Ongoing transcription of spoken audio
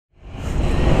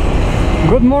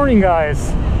Good morning,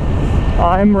 guys.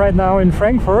 I'm right now in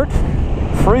Frankfurt,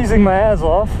 freezing my ass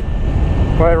off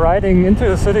while riding into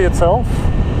the city itself,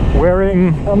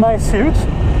 wearing a nice suit,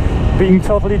 being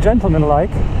totally gentleman-like,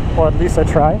 or at least I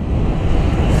try.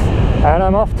 And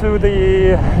I'm off to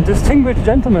the Distinguished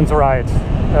Gentleman's Ride,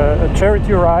 a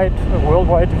charity ride, a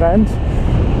worldwide event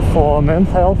for men's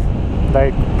health,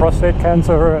 like prostate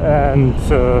cancer and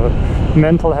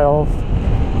mental health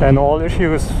and all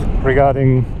issues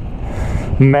regarding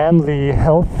manly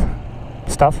health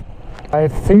stuff. I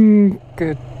think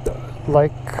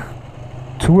like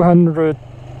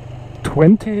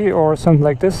 220 or something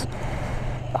like this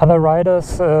other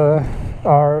riders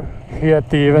are here at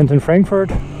the event in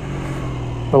Frankfurt.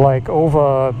 Like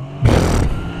over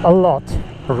a lot,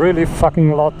 really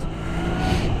fucking lot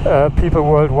people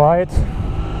worldwide.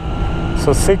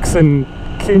 So 6 in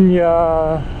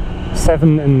Kenya,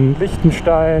 7 in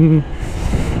Liechtenstein,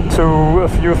 to a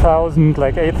few thousand,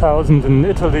 like 8,000 in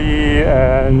Italy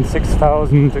and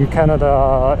 6,000 in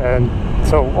Canada, and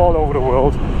so all over the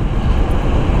world.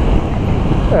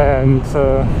 And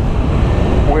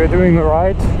we're doing a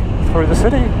ride through the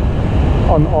city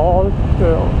on all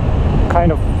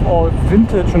kind of all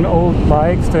vintage and old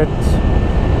bikes that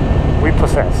we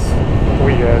possess,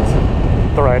 we as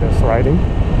the riders riding.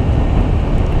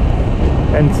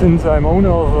 And since I'm owner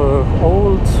of an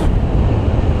old,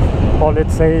 or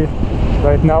let's say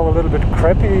right now a little bit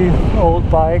crappy old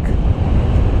bike,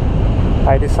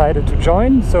 I decided to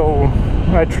join. So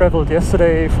I traveled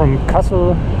yesterday from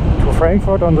Kassel to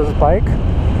Frankfurt on this bike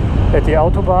at the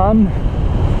Autobahn.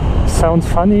 Sounds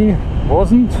funny,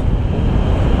 wasn't,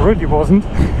 really wasn't.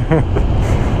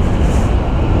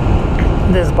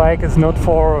 This bike is not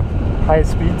for high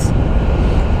speeds,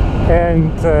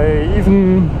 and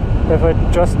even if I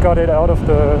just got it out of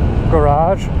the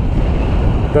garage,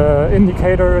 the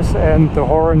indicators and the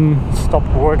horn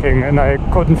stopped working, and I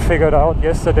couldn't figure it out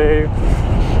yesterday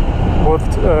what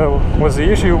the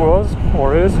issue was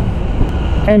or is.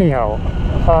 Anyhow,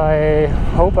 I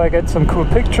hope I get some cool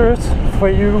pictures for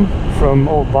you from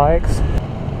old bikes.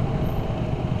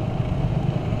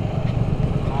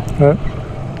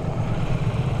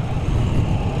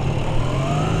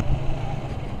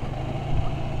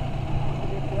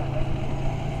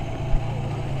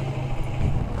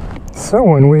 So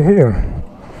when we're here,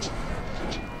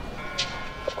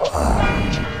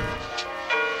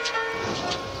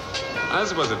 I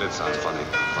suppose it did sound funny.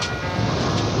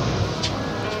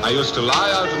 I used to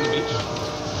lie out on the beach,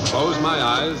 close my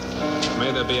eyes,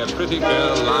 may there be a pretty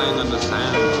girl lying on the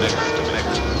sand next to me.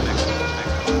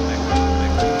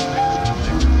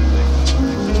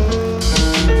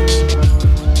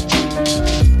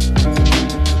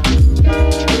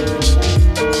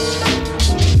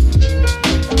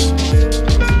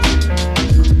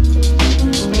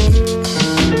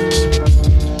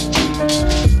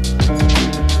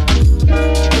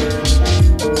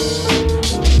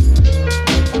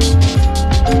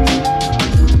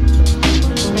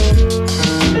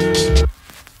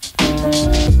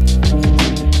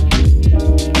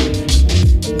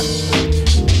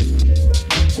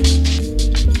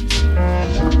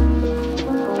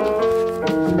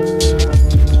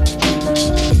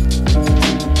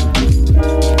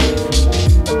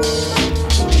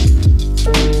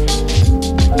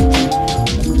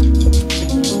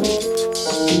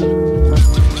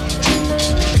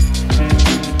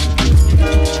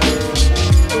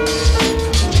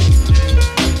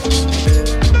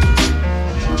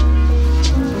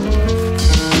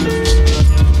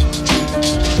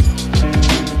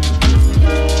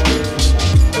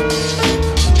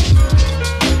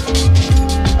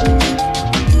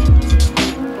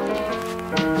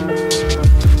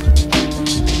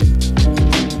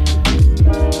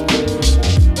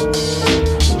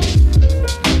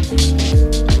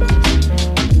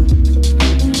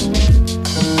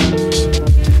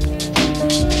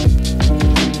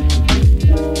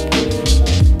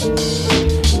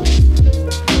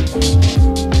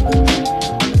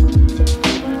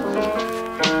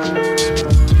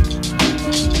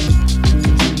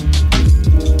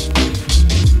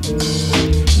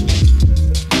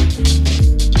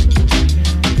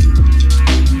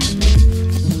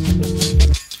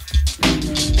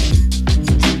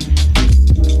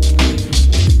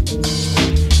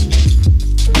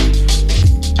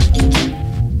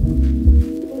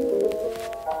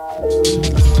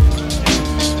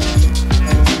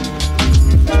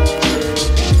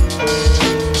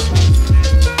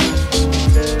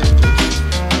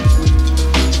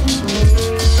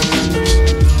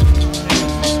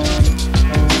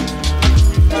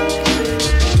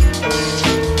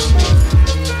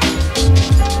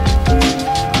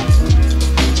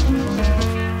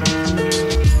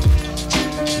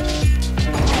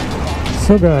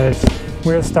 So guys,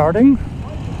 we're starting.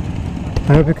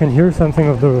 I hope you can hear something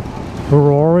of the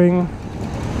roaring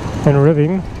and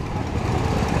revving.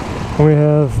 We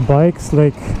have bikes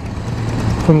like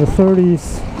from the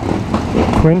 30s,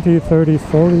 20s, 30s,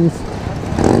 40s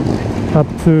up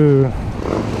to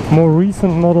more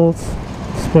recent models,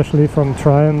 especially from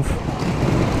Triumph.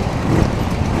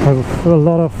 Have a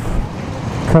lot of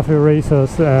cafe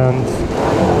racers and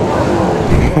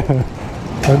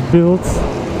and builds,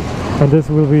 and this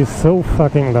will be so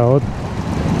fucking loud.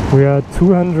 We are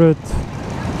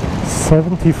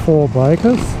 274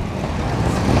 bikers.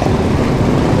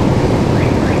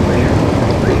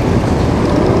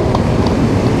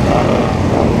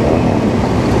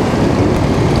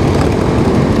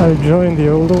 I joined the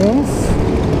older ones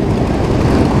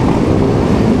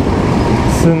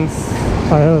since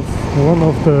I have one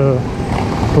of the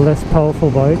less powerful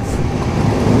bikes.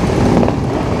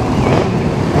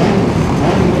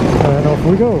 And off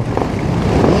we go.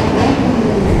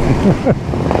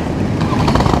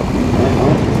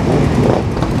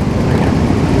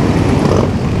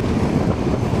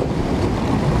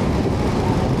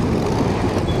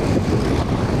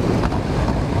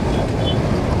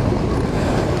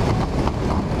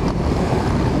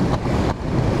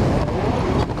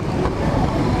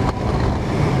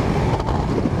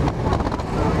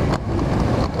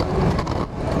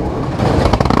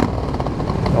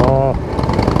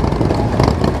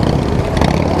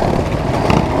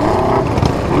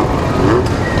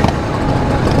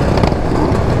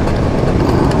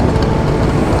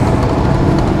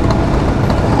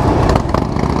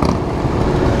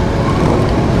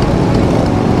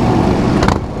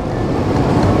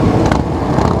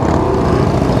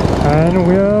 And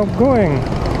we are going.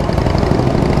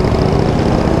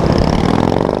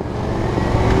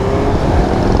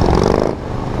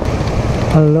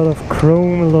 A lot of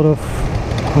chrome, a lot of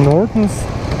Nortons,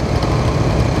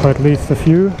 or at least a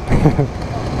few.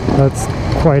 That's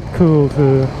quite cool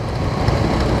to...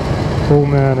 Oh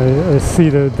man, I see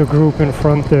the group in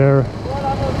front there,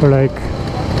 like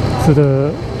to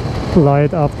the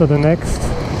light after the next.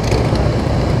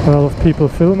 A lot of people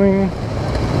filming.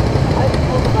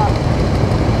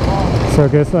 So I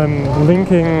guess I'm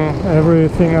linking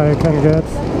everything I can get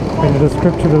in the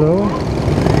description below.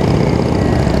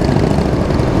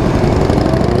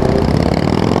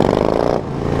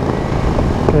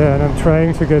 Yeah, and I'm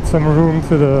trying to get some room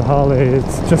to the Harley.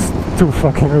 It's just too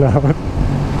fucking loud.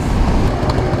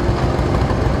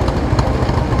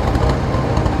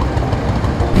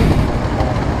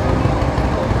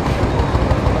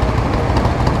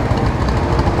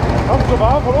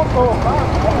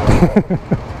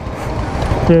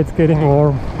 Yeah, it's getting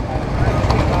warm.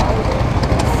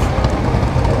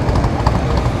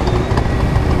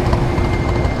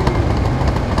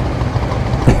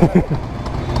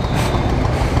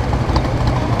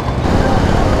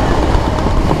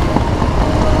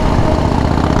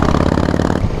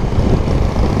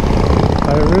 I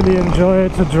really enjoy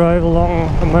to drive along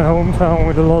in my hometown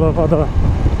with a lot of other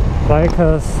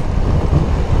bikers,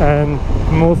 and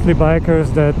mostly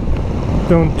bikers that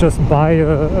don't just buy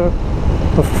a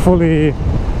fully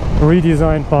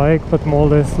redesigned bike, but more or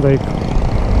less like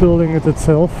building it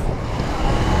itself.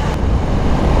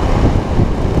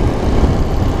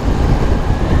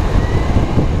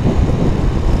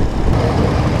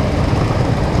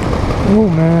 Oh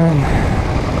man,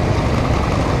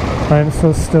 I'm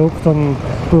so stoked on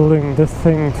building this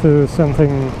thing to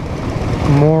something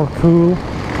more cool.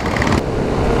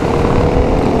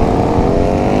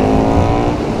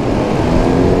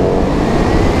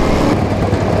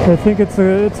 I think it's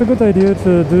a good idea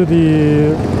to do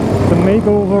the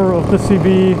makeover of the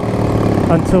CB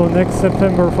until next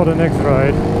September for the next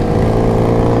ride,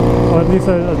 or at least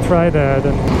I'll try that.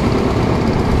 And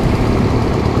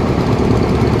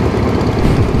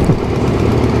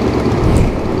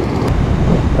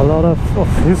a lot of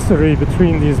history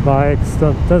between these bikes.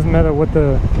 Doesn't matter what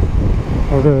the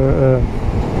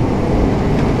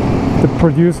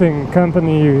producing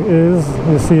company is.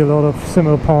 You see a lot of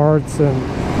similar parts and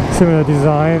similar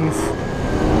designs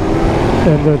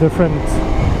in the different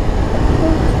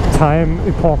time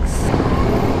epochs.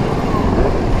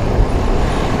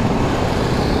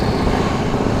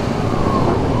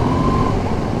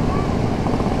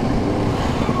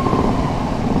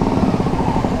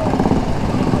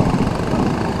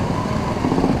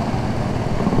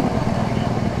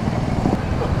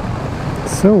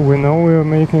 So we're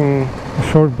making a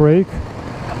short break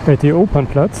at the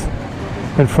Opernplatz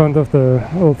in front of the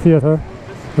old theater,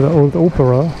 the old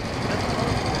opera,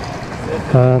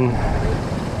 and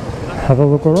have a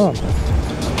look around.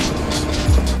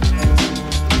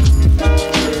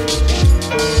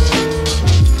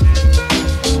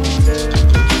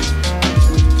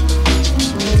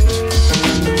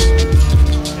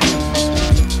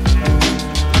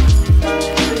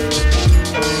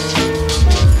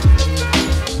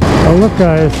 Oh look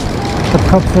guys, the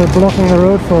cops are blocking the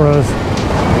road for us.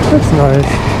 That's nice.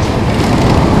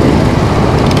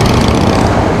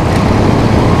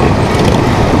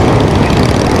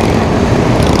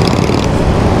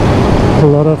 A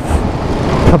lot of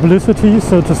publicity,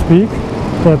 so to speak.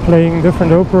 They're playing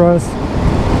different operas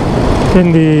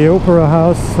in the opera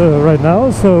house right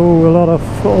now, so a lot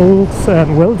of old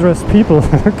and well-dressed people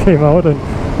came out and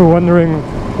were wondering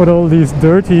what all these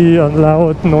dirty and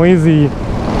loud, noisy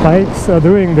bikes are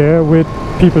doing there with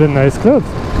people in nice clothes.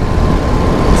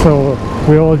 So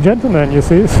we're all gentlemen, you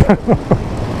see. That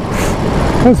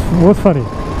was funny.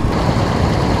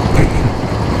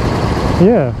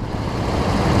 Yeah.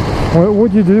 What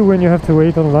would you do when you have to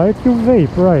wait on light? You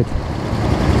vape, right?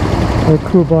 A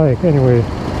cool bike, anyway.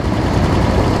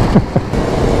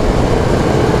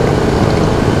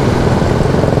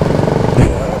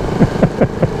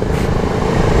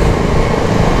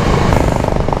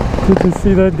 Did you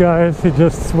see that, guys? He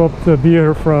just swapped the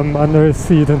beer from under his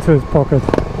seat into his pocket.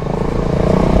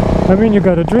 I mean, you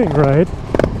gotta drink, right?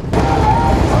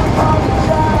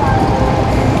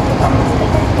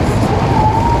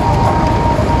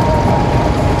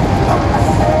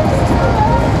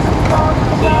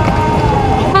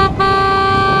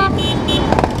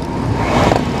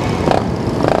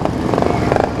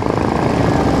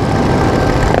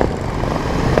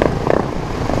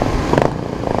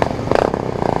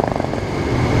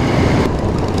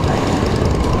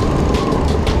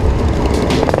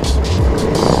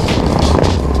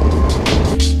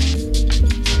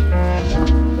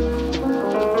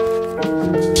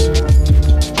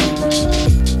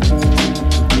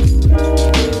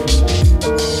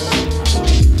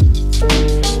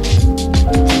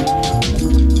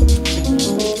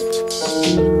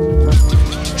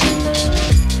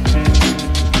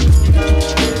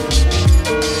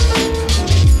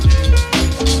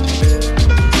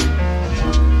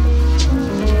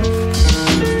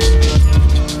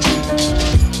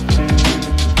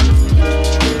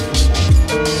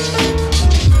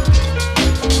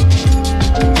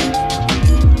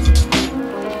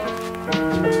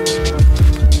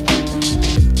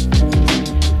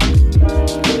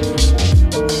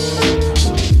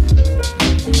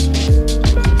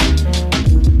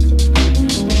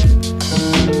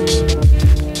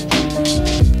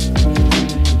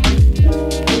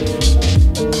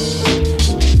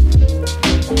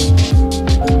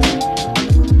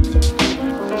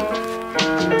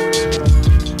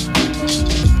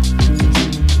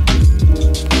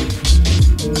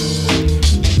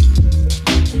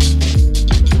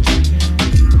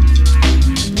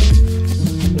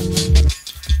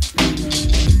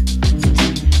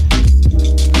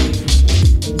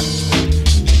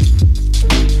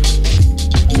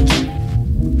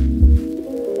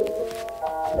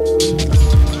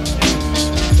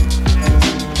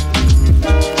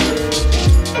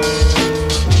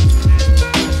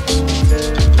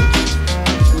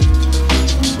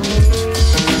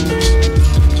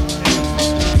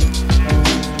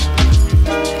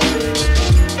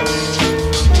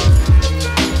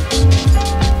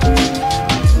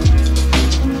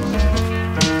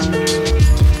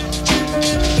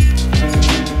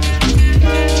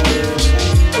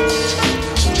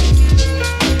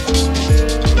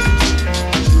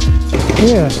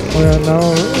 Yeah, we are now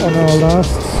on our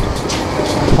last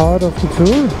part of the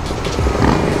tour.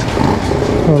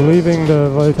 We're leaving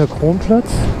the Walter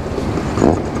Kronplatz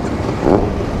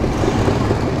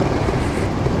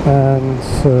and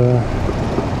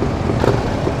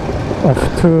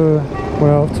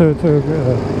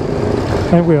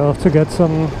and we have to get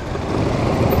some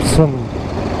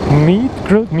meat,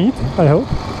 grilled meat, I hope,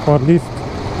 or at least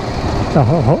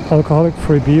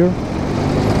alcoholic-free beer.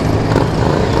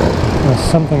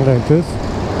 Something like this.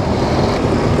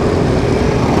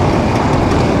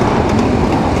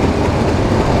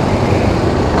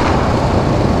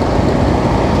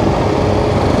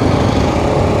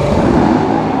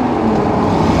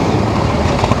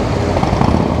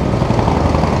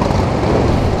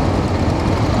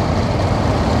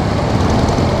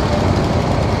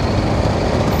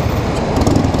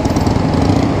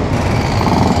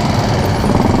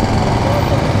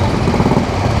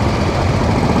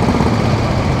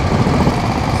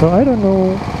 So I don't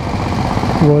know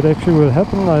what actually will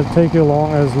happen. I'll take you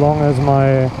along as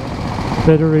my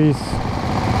batteries,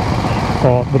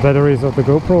 or the batteries of the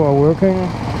GoPro, are working.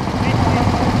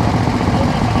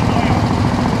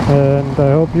 And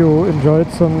I hope you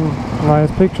enjoyed some nice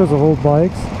pictures of old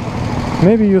bikes.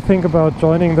 Maybe you think about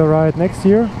joining the ride next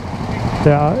year.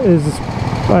 There is,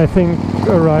 I think,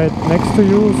 a ride next to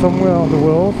you somewhere on the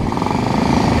world.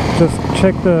 just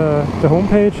check the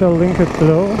homepage. I'll link it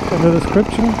below in the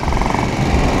description.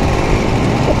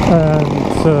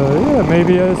 And yeah,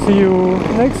 maybe I'll see you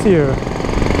next year.